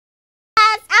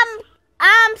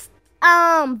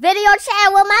video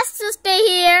chat with my sister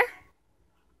here.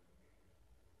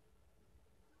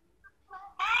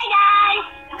 Hey guys!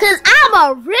 Cause I'm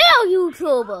a real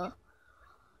YouTuber.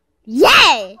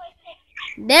 Yeah!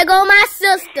 There go my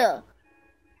sister.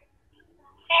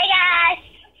 Hey guys!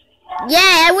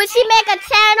 Yeah, and when she make a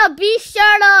channel, be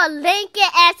sure to link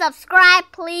it and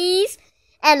subscribe, please.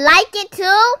 And like it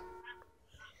too.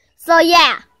 So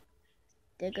yeah.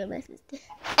 There go my sister.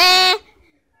 And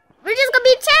we're just gonna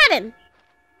be chatting.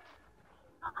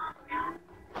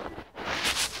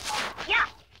 Yeah.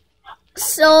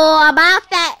 So about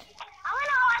that. I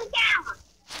wanna hold the camera.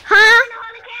 Huh? I wanna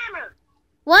hold the camera.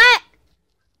 What?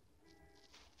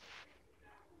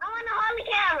 I wanna hold the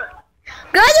camera.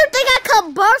 Girl, you think I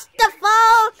could burst the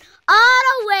phone all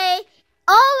the way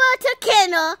over to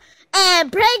Kenna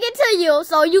and bring it to you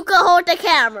so you could hold the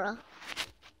camera?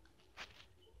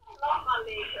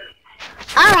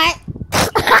 Alright.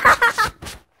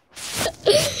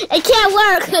 It can't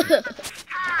work.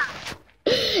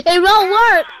 It won't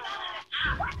work.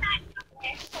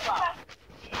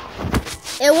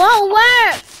 It won't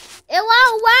work. It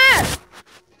won't work.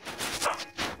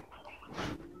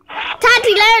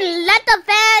 Tati, let the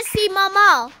fans see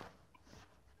Mama.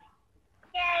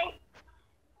 Okay.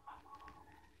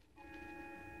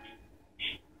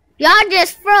 Y'all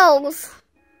just froze.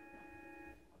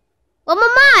 Where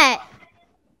Mama at?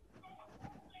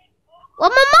 Where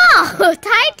Mama?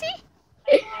 Tati?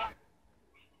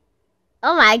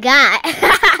 Oh my God.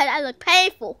 That look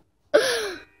painful.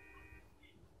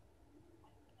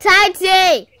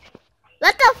 Tati,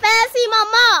 let the fans see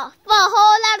Mama for a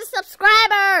whole lot of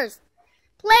subscribers.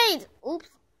 Please. Oops.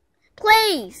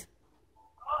 Please.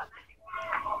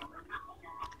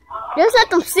 Just let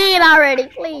them see it already,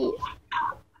 please.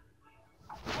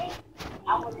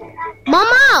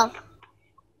 Mama.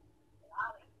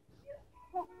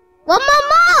 Well,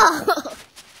 Mama.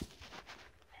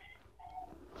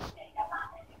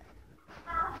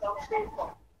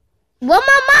 Well,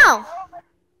 Mama.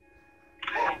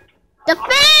 The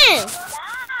fans.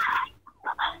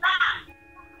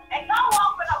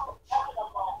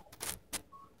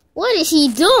 What is he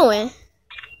doing?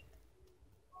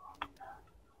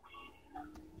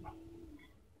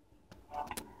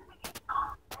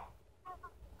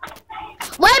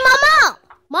 Wait, Mama!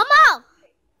 Mama!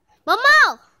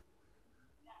 Mama!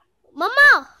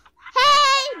 Mama!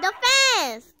 Hey, the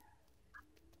fans!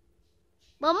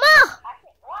 Mama!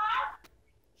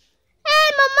 Hey,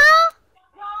 Mama!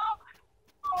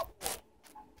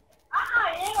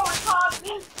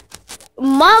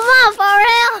 Mama, for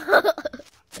real?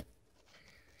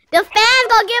 The fans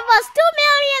gonna give us 2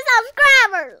 million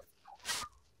subscribers.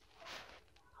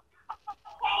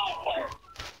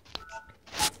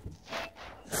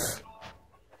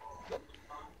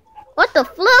 What the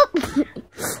flip?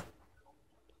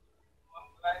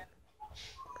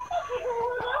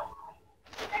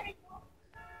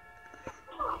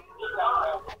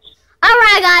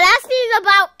 Alright, guys, that seems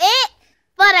about it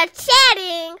for the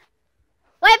chatting.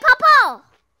 Wait, Papa!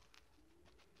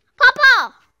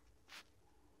 Papa!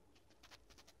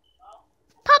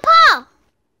 Papa!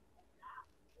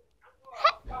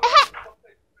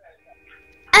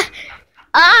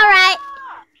 Alright.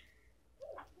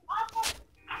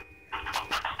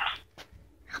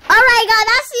 Alright, guys,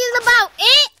 that seems about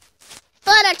it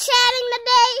for the chatting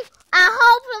today.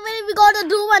 Hopefully we're going to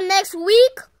do one next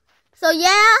week. So,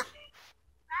 yeah.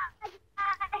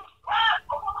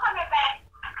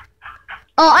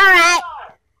 Oh, alright.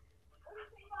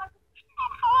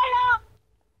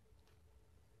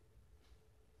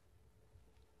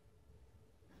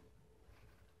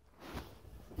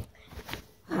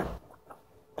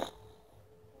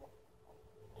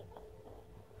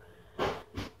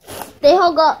 They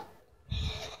hung up.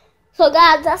 So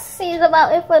guys, that seems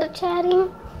about it for the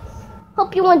chatting.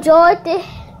 Hope you enjoyed it.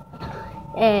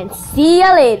 And see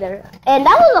you later. And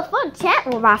that was a fun chat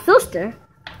with my sister.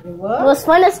 It was? It was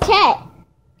fun as chat.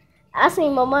 I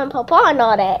seen Mama and Papa and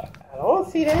all that. I don't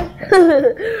see that.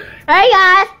 Alright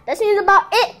guys, that seems about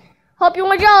it. Hope you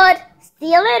enjoyed.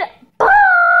 See you later.